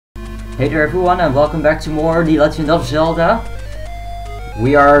Hey there everyone, and welcome back to more The Legend of Zelda.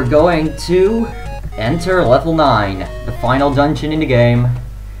 We are going to enter level 9, the final dungeon in the game.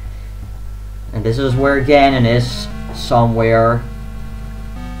 And this is where Ganon is, somewhere.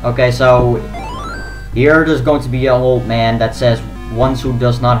 Okay, so here there's going to be an old man that says ones who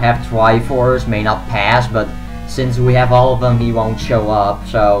does not have Triforce may not pass, but since we have all of them he won't show up,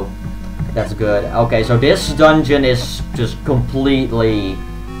 so that's good. Okay, so this dungeon is just completely...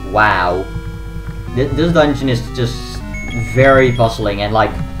 wow. This dungeon is just very puzzling, and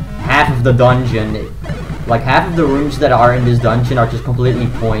like half of the dungeon, like half of the rooms that are in this dungeon are just completely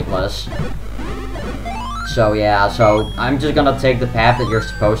pointless. So yeah, so I'm just gonna take the path that you're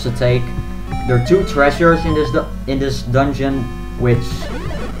supposed to take. There are two treasures in this dungeon, which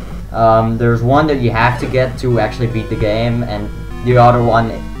there's one that you have to get to actually beat the game, and the other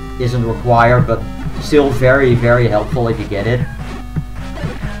one isn't required, but still very, very helpful if you get it.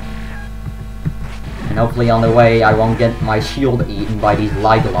 And hopefully on the way I won't get my shield eaten by these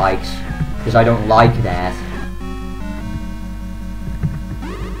likes, because I don't like that.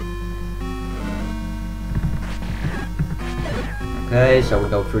 Okay, so we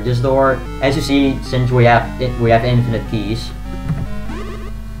go through this door. As you see, since we have infinite keys.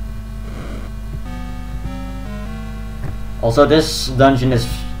 Also, this dungeon is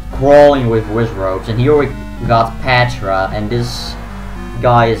crawling with wizards, and here we got Patra, and this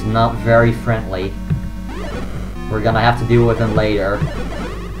guy is not very friendly. We're gonna have to deal with him later.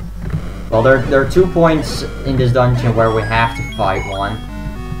 Well, there are 2 points in this dungeon where we have to fight one.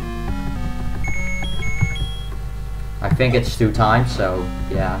 I think it's 2 times, so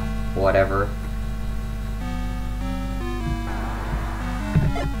yeah, whatever.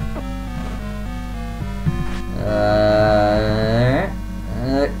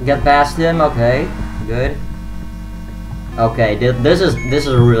 Get past him. Okay, good. Okay, this is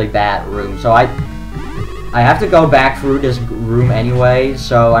a really bad room, so I have to go back through this room anyway,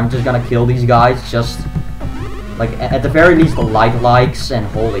 so I'm just gonna kill these guys, just like at the very least the likes, and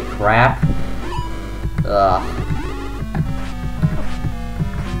holy crap. Ugh.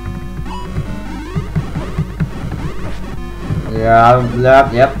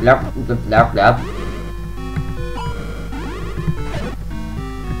 Yeah, yep.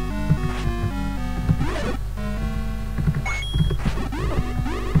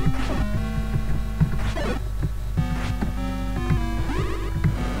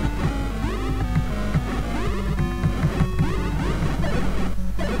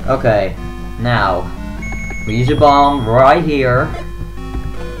 Okay, now we use a bomb right here.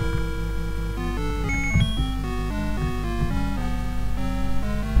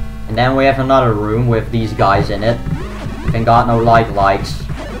 And then we have another room with these guys in it. And got no likes.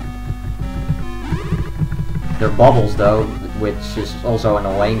 They're bubbles though, which is also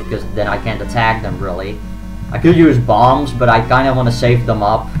annoying because then I can't attack them really. I could use bombs, but I kind of want to save them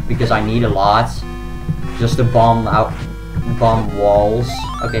up because I need a lot. Just to bomb walls.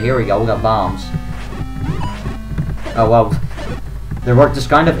 Okay, here we go, we got bombs. Oh well, they work just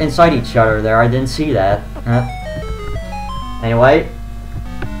kind of inside each other there, I didn't see that. Anyway,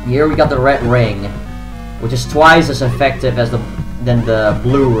 here we got the red ring, which is twice as effective as than the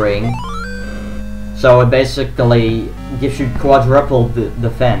blue ring. So it basically gives you quadruple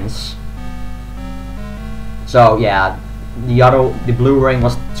defense. So yeah, the blue ring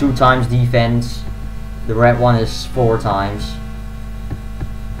was 2 times defense. The red one is 4 times.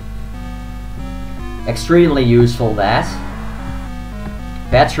 Extremely useful, that.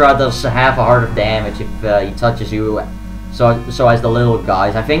 Petra does half a heart of damage if he touches you, so as the little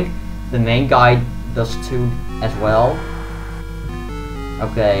guys. I think the main guy does 2 as well.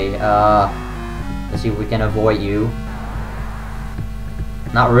 Okay, let's see if we can avoid you.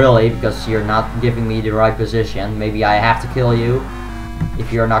 Not really, because you're not giving me the right position. Maybe I have to kill you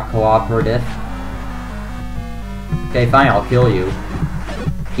if you're not cooperative. Okay, fine, I'll kill you.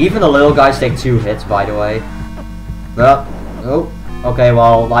 Even the little guys take 2 hits, by the way. Well, oh, okay,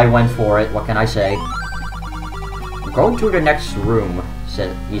 well, I went for it, what can I say? Go to the next room,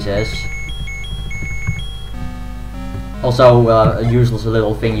 he says. Also, a useless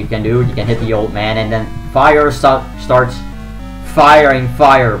little thing you can do, you can hit the old man and then fire starts firing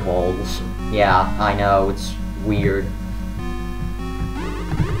fireballs. Yeah, I know, it's weird.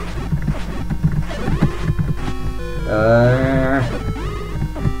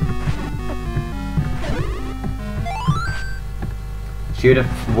 Should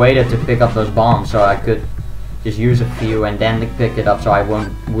have waited to pick up those bombs so I could just use a few and then pick it up so I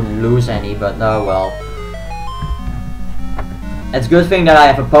wouldn't lose any, but oh well. It's a good thing that I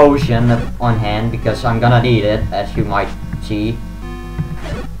have a potion on hand because I'm gonna need it, as you might see.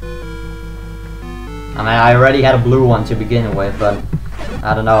 I mean, I already had a blue one to begin with, but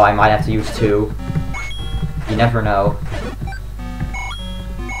I don't know, I might have to use 2. You never know.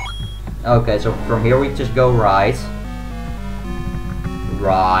 Okay, so from here we just go right.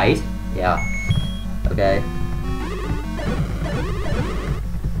 Right. Yeah. Okay.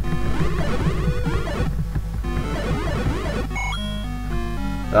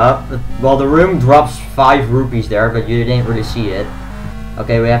 Well, the room drops 5 rupees there, but you didn't really see it.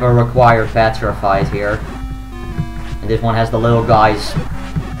 Okay, we have a required Patra fight here. And this one has the little guys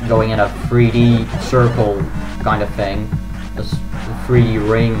going in a 3D circle kind of thing. This 3D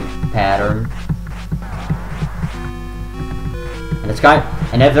ring pattern. And it's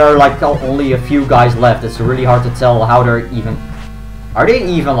and if there are like only a few guys left, it's really hard to tell how they're even... Are they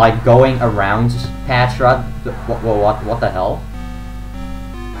even like going around Patra? What the hell?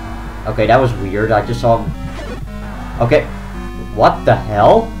 Okay, that was weird. I just saw... Okay. What the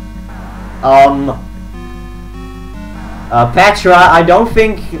hell? Patra, I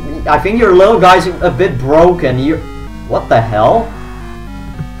think your little guy's a bit broken. What the hell?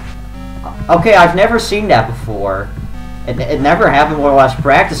 Okay, I've never seen that before. It never happened while I was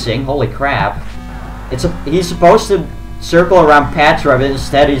practicing. Holy crap. He's supposed to circle around Patra, but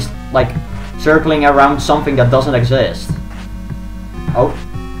instead he's like circling around something that doesn't exist.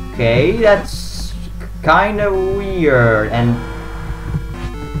 Okay, that's kind of weird. And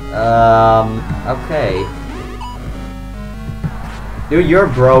okay. Dude, you're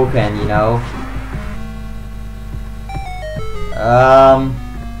broken, you know.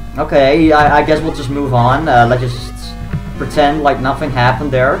 Okay, I guess we'll just move on. Let's just pretend like nothing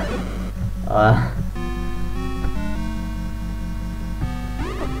happened there.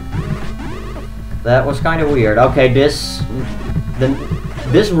 That was kind of weird. Okay, this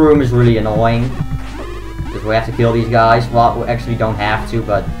room is really annoying. Because we have to kill these guys. Well, we actually don't have to,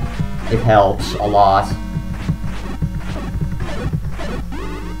 but it helps a lot.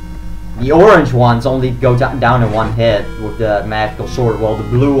 The orange ones only go down in 1 hit with the magical sword, while the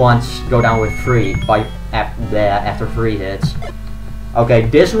blue ones go down with 3 after 3 hits. Okay,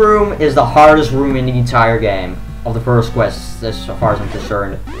 this room is the hardest room in the entire game of the first quest, as far as I'm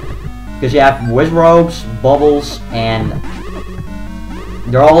concerned. Because you have Wizrobes, Bubbles, and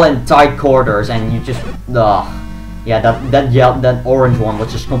they're all in tight quarters, and you just yeah, that orange one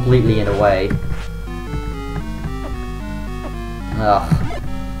was just completely in the way. Ugh.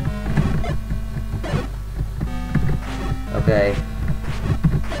 Okay.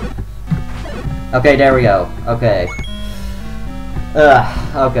 Okay, there we go. Okay.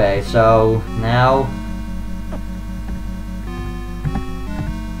 Okay, so now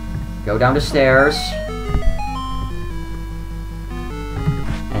go down the stairs.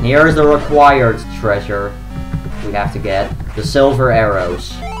 And here is the required treasure we have to get. The silver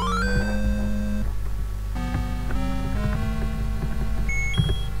arrows.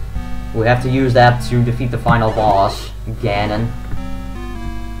 We have to use that to defeat the final boss, Ganon.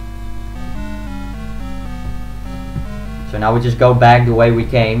 So now we just go back the way we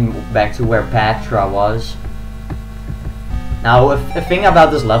came, back to where Patra was. Now, the thing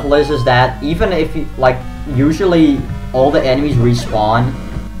about this level is that even if you, like, usually all the enemies respawn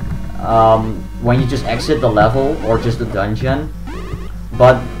when you just exit the level or just the dungeon.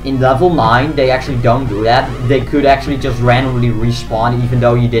 But in level 9, they actually don't do that. They could actually just randomly respawn even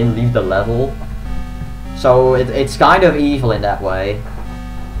though you didn't leave the level. So it's kind of evil in that way.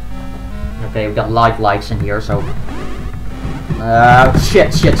 Okay, we've got light lights in here, so...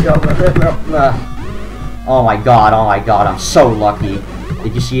 shit. Oh my god, I'm so lucky.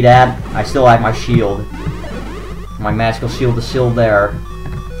 Did you see that? I still have my shield. My magical shield is still there.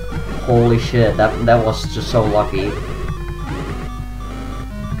 Holy shit, that was just so lucky.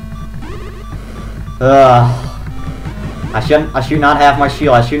 I should not have my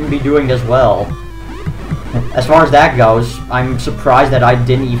shield. I shouldn't be doing this well. As far as that goes, I'm surprised that I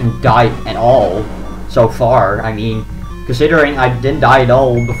didn't even die at all so far. I mean, considering I didn't die at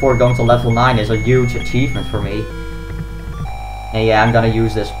all before going to level 9 is a huge achievement for me. And yeah, I'm gonna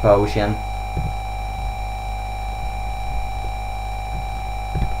use this potion.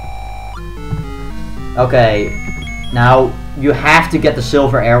 Okay, now you have to get the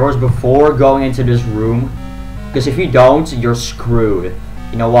silver arrows before going into this room, because if you don't, you're screwed.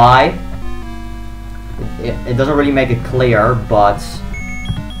 You know why? It doesn't really make it clear, but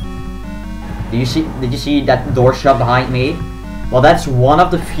did you see that door shut behind me? Well, that's one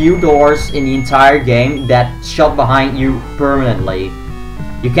of the few doors in the entire game that shut behind you permanently.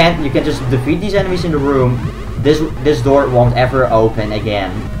 You can just defeat these enemies in the room. This door won't ever open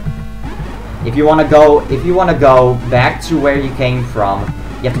again. If you wanna go back to where you came from,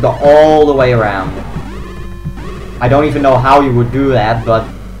 you have to go all the way around. I don't even know how you would do that, but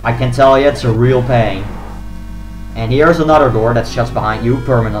I can tell you it's a real pain. And here's another door that shuts behind you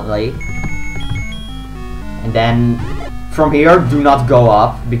permanently. And then from here, do not go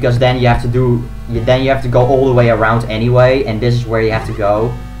up, because then you have to go all the way around anyway, and this is where you have to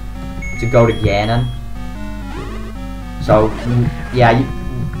go to Ganon. So yeah,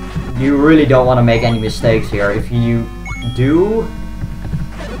 you really don't want to make any mistakes here. If you do,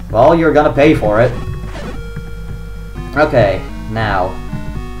 well, you're gonna pay for it. Okay, now.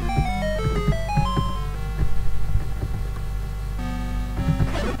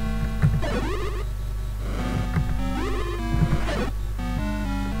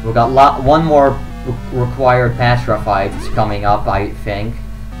 We've got one more required Pastra fight coming up, I think.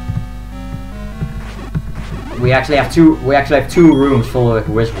 We actually have two rooms full of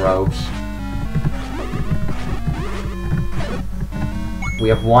Wizrobes. We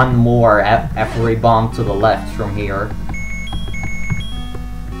have one more after we bomb to the left from here.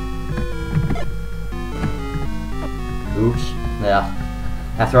 Oops. Yeah.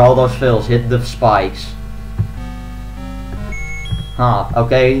 After all those fills, hit the spikes. Huh,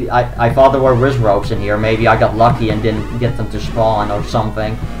 okay, I thought there were Wizrobes in here. Maybe I got lucky and didn't get them to spawn or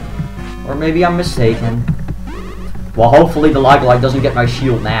something. Or maybe I'm mistaken. Well, hopefully the Light doesn't get my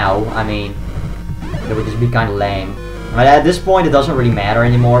shield now. I mean, it would just be kind of lame. But at this point, it doesn't really matter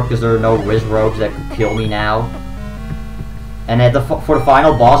anymore because there are no Wizrobes that could kill me now. And for the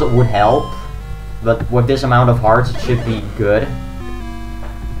final boss, it would help. But with this amount of hearts, it should be good.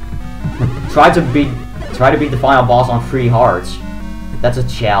 Try to beat the final boss on 3 hearts. That's a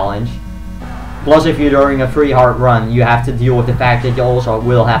challenge. Plus, if you're doing a 3 heart run, you have to deal with the fact that you also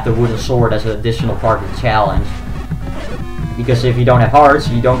will have the wooden sword as an additional part of the challenge. Because if you don't have hearts,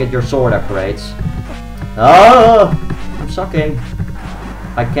 you don't get your sword upgrades. Oh, I'm sucking.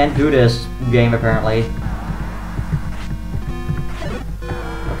 I can't do this game apparently.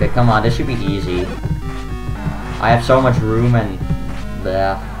 Okay, come on, this should be easy. I have so much room and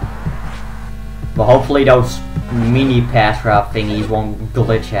bleh. But hopefully those mini pass route thingies won't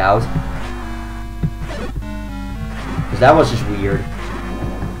glitch out. Because that was just weird.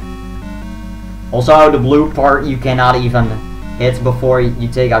 Also, the blue part you cannot even hit before you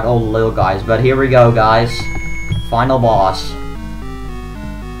take out all the little guys. But here we go, guys. Final boss.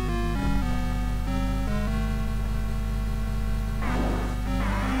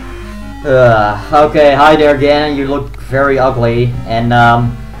 Okay, hi there, Ganon. You look very ugly. And,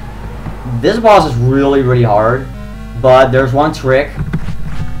 this boss is really, really hard. But there's one trick.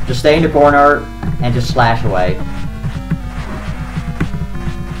 Just stay in the corner and just slash away.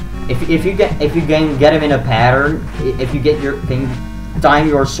 If you can get him in a pattern, if you time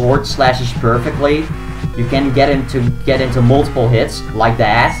your sword slashes perfectly, you can get him to get into multiple hits like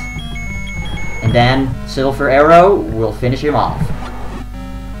that, and then Silver Arrow will finish him off.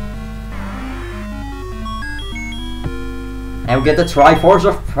 And we get the Triforce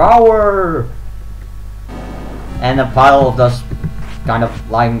of Power, and a pile of dust kind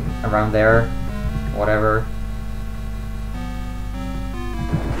of lying around there, whatever.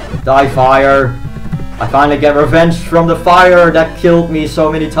 Die, fire! I finally get revenge from the fire that killed me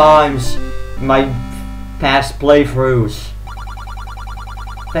so many times in my past playthroughs.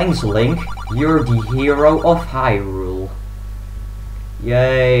 Thanks, Link. You're the hero of Hyrule.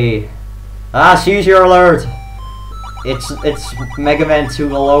 Yay. Ah, seizure alert! It's Mega Man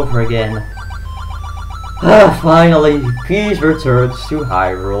 2 all over again. Ah, finally, peace returns to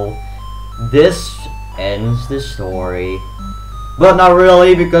Hyrule. This ends the story. But not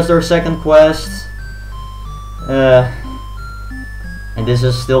really, because their second quest. And this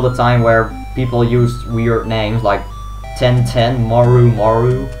is still the time where people used weird names like 1010,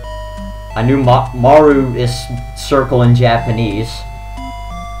 Maru. I knew Maru is circle in Japanese.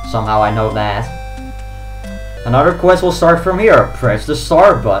 Somehow I know that. Another quest will start from here. Press the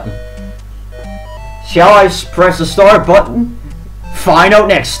start button. Shall I press the start button? Find out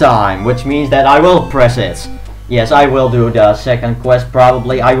next time, which means that I will press it. Yes, I will do the second quest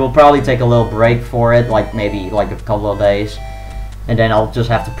probably. I will probably take a little break for it, like maybe like a couple of days. And then I'll just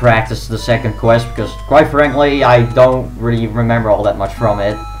have to practice the second quest because quite frankly, I don't really remember all that much from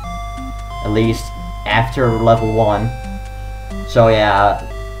it. At least after level 1. So yeah.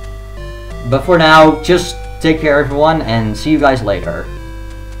 But for now, just take care everyone and see you guys later.